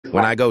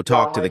when I go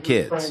talk to the right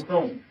here, kids. same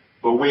thing.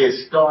 But where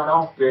it start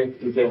off there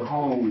is at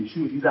home with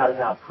you. You gotta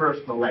have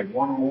personal, like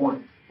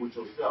one-on-one with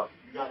yourself.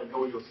 You gotta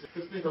know yourself.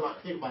 Just think about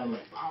it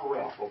like I'll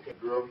rap, okay,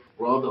 girl,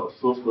 brother, or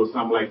sister, or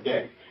something like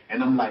that.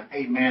 And I'm like,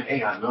 hey man,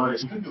 hey, I love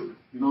this. You do it.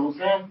 You know what I'm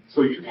saying?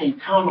 So you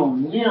can't count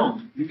on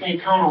them. You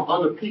can't count on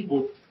other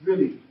people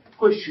really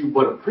push you,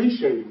 but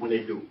appreciate it when they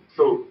do.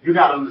 So you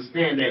gotta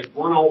understand that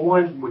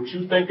one-on-one, what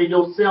you think of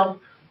yourself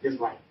is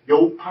like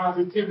your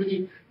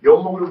positivity,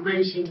 your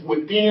motivation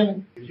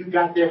within. If you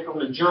got that from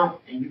the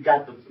jump and you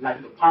got the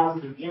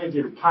positive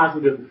energy, the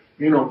positive,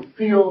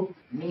 feel,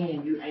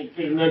 man, you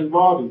can't nothing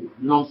bother you.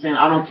 You know what I'm saying?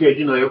 I don't care,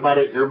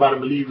 everybody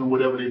believes in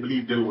whatever they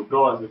believe dealing with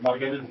gods. Everybody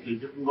got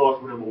different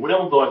gods,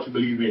 whatever God you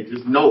believe in,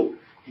 just know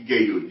he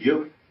gave you a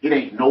gift. It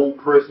ain't no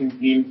person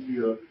in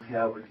here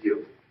have a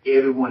gift.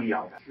 Every one of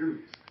y'all got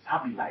curious.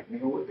 I'll be like,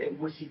 man,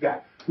 what she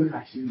got? Look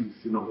how she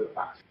used to know her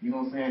box. You know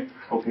what I'm saying?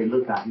 Okay,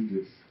 look how he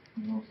just,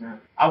 you know what I'm saying?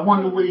 I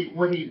wonder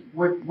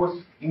what's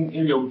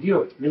in your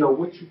gift.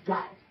 What you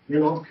got.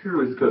 I'm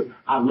curious because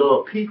I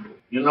love people,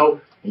 and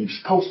you're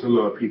supposed to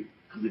love people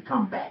because they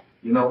come back,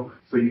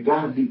 So you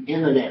got to be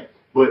into that.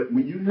 But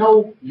when you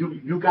know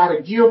you got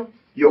a gift,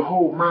 your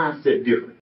whole mindset different.